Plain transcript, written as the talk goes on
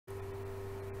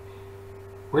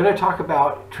We're going to talk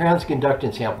about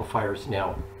transconductance amplifiers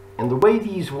now. And the way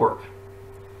these work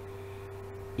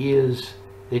is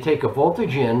they take a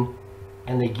voltage in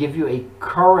and they give you a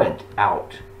current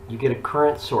out. You get a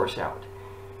current source out.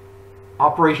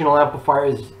 Operational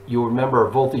amplifiers, you'll remember,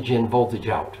 voltage in, voltage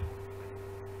out.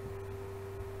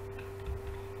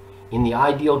 In the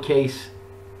ideal case,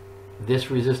 this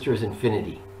resistor is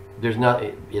infinity. There's not,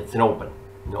 it's an open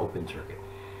circuit.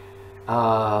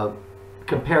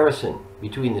 Comparison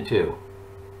between the two.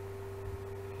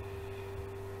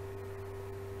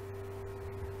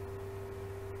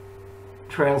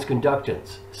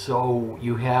 Transconductance. So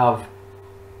you have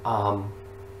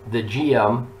the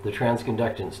GM, the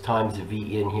transconductance, times the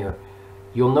V in here.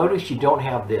 You'll notice you don't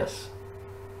have this.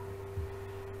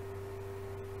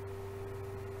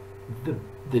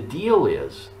 The deal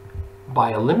is,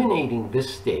 by eliminating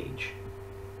this stage,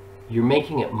 you're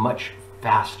making it much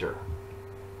faster.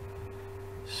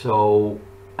 So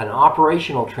an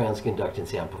operational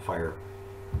transconductance amplifier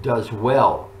does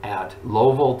well at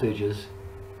low voltages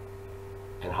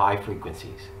and high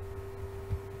frequencies.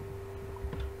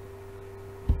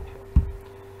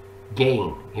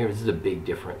 Gain, here's the big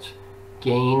difference.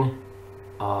 Gain,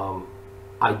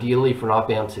 ideally for an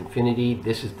op-amp's infinity,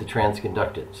 this is the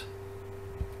transconductance.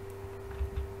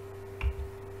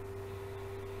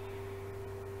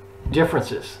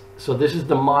 Differences. So this is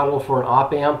the model for an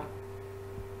op-amp.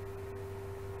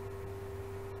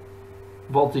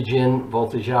 Voltage in,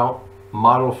 voltage out.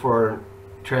 Model for a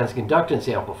transconductance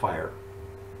amplifier.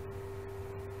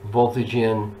 Voltage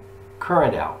in,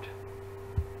 current out.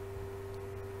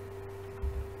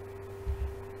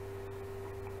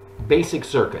 Basic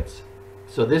circuits.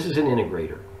 So this is an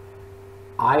integrator.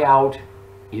 I out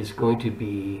is going to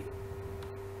be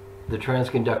the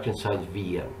transconductance times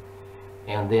V in.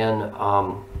 And then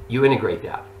you integrate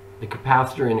that. The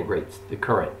capacitor integrates the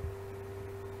current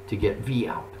to get V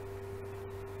out.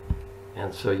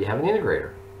 And so you have an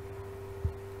integrator.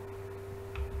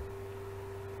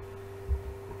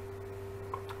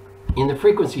 In the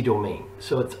frequency domain,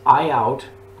 so it's I out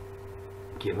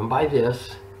given by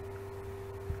this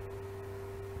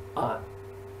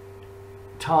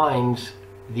times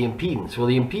the impedance. Well,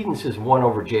 the impedance is 1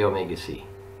 over j omega c.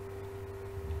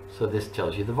 So this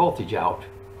tells you the voltage out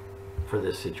for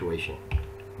this situation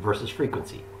versus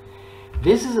frequency.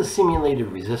 This is a simulated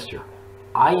resistor.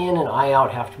 I in and I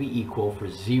out have to be equal for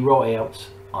 0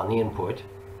 amps on the input.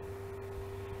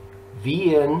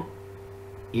 V in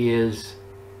is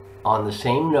on the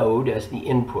same node as the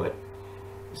input.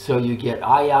 So you get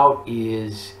I out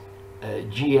is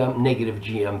GM, negative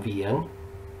GM V in.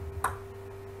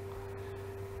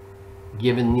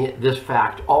 Given this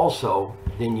fact also,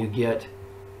 then you get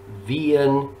V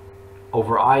in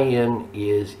over I in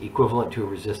is equivalent to a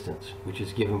resistance, which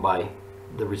is given by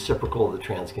the reciprocal of the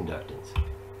transconductance.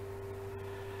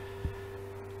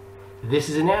 This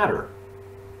is an adder.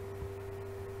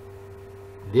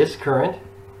 This current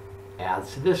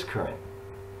adds to this current.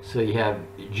 So you have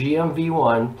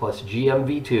GMV1 plus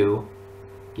GMV2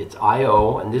 gets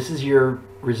IO, and this is your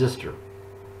resistor.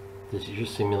 This is your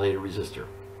simulated resistor.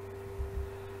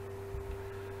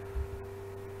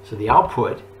 So the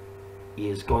output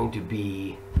is going to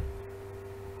be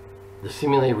the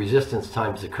simulated resistance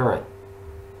times the current.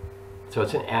 So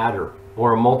it's an adder,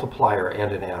 or a multiplier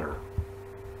and an adder.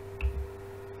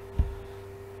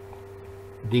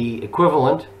 The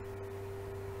equivalent,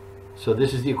 so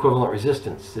this is the equivalent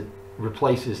resistance that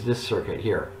replaces this circuit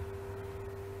here.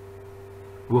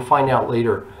 We'll find out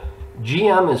later.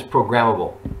 GM is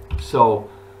programmable, so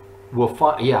we'll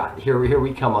find, yeah, here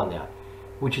we come on that,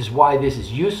 which is why this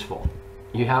is useful.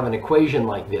 You have an equation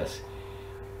like this.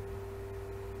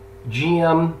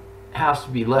 GM has to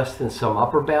be less than some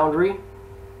upper boundary,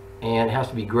 and it has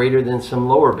to be greater than some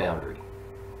lower boundary,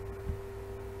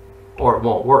 or it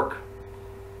won't work.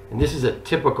 And this is a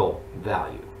typical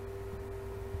value.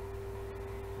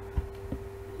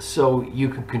 So you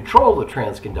can control the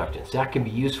transconductance. That can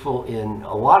be useful in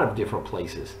a lot of different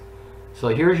places. So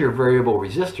here's your variable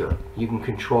resistor. You can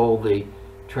control the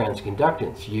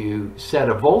transconductance. You set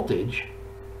a voltage,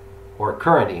 or a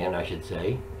current in, I should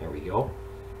say, there we go,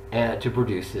 and to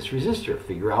produce this resistor.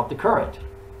 Figure out the current.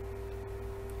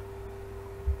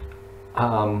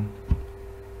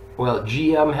 Well,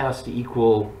 GM has to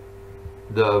equal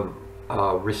the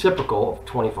reciprocal of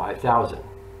 25,000.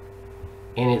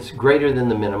 And it's greater than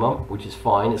the minimum, which is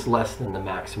fine. It's less than the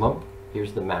maximum.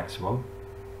 Here's the maximum.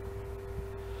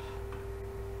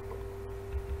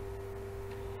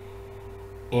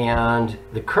 And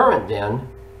the current then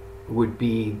would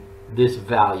be this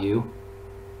value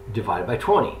divided by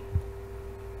 20,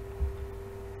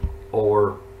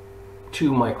 or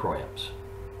 2 microamps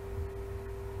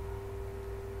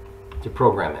to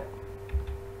program it.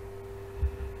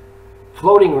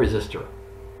 Floating resistor,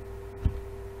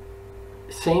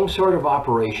 same sort of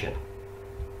operation,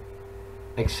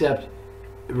 except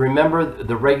remember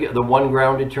the one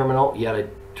grounded terminal. You had a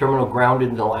terminal grounded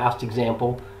in the last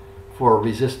example for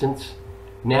resistance.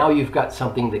 Now you've got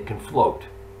something that can float.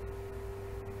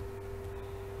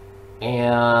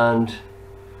 And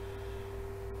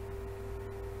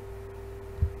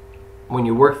when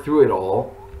you work through it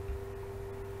all,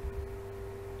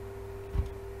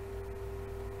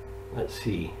 let's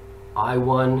see,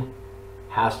 I1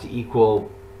 has to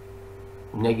equal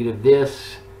negative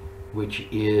this, which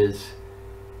is,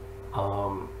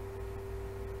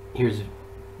 here's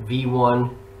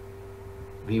V1.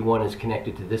 V1 is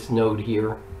connected to this node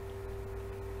here.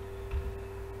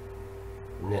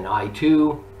 And then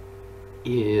I2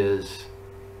 is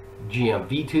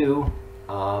GM-V2.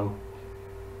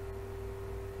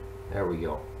 There we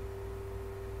go.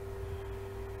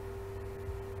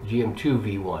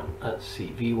 GM2V1. Let's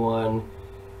see, V1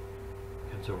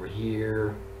 comes over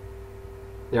here.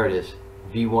 There it is.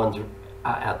 V1's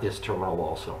at this terminal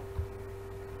also.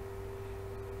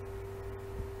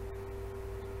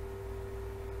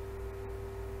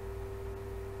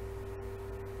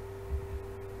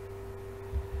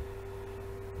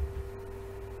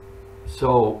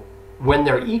 So when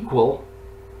they're equal,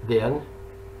 then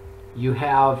you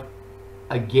have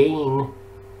a gain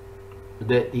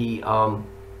that the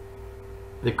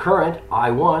current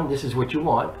I1, this is what you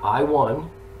want, I1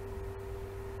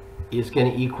 is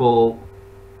going to equal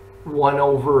 1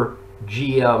 over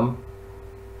GM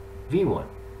V1.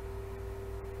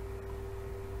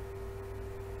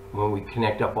 When we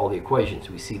connect up all the equations,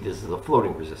 we see this is a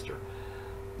floating resistor.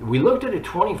 We looked at a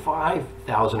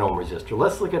 25,000 ohm resistor.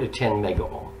 Let's look at a 10 mega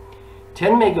ohm.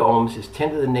 10 mega ohms is 10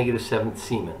 to the negative 7th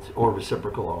Siemens, or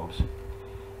reciprocal ohms.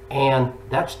 And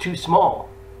that's too small.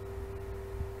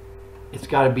 It's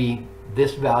got to be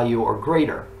this value or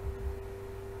greater.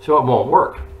 So it won't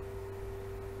work.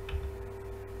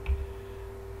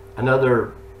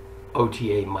 Another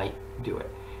OTA might do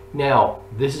it. Now,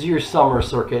 this is your summer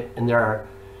circuit, and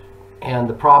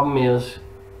the problem is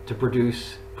to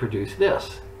produce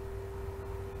this.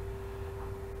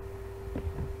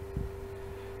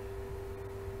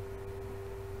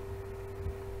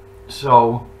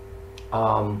 So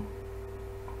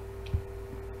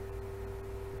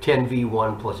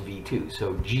 10V1 plus V2.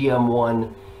 So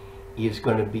GM1 is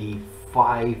going to be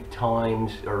 5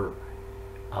 times, or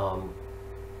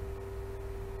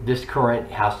this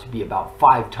current has to be about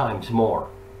 5 times more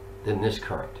than this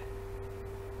current.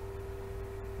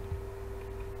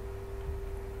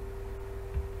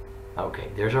 Okay,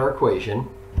 there's our equation.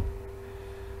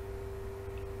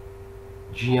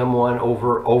 GM1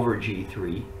 over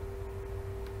G3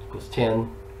 equals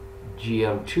 10.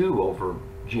 GM2 over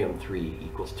GM3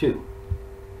 equals 2.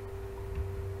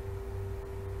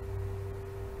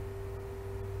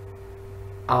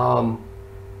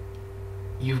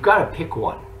 You've got to pick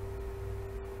one.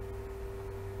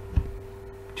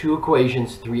 2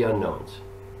 equations, 3 unknowns.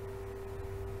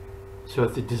 So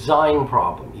it's a design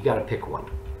problem. You got to pick one.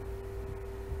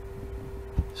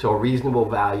 So a reasonable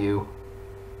value,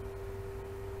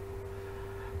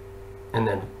 and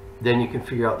then you can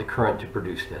figure out the current to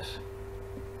produce this.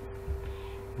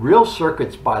 Real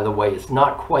circuits, by the way, it's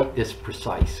not quite this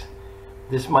precise.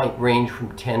 This might range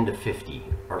from 10 to 50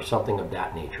 or something of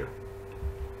that nature.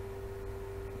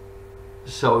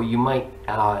 So you might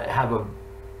have a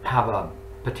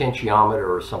potentiometer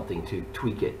or something to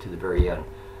tweak it to the very end.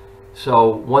 So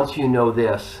once you know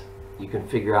this, you can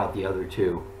figure out the other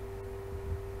two.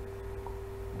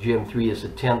 GM3 is a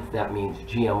 10th, that means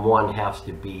GM1 has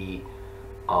to be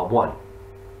 1.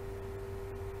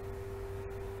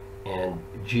 And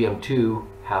GM2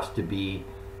 has to be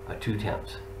a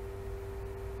 2/10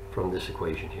 from this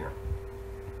equation here.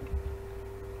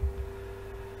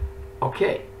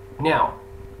 Okay, now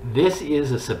this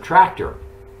is a subtractor.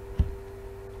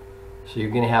 So you're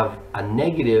going to have a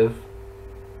negative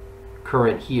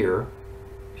current here,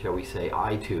 shall we say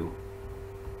I2,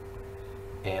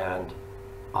 and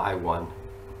I1.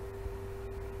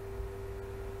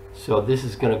 So this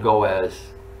is going to go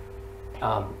as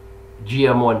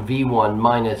GM1 V1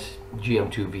 minus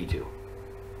GM2 V2,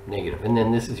 negative. And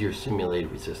then this is your simulated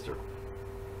resistor.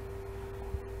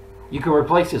 You can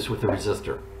replace this with a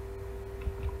resistor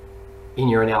in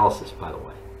your analysis, by the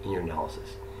way, in your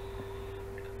analysis.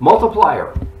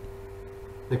 Multiplier.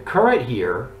 The current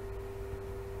here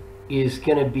is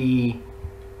going to be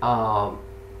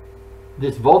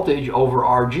this voltage over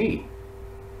RG,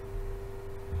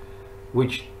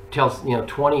 which tells,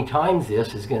 20 times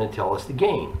this is going to tell us the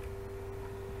gain.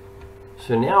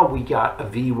 So now we got a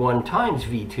V1 times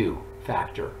V2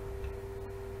 factor,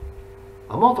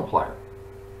 a multiplier.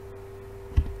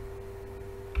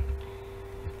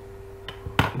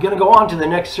 I'm going to go on to the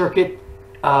next circuit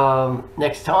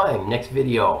next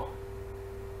video.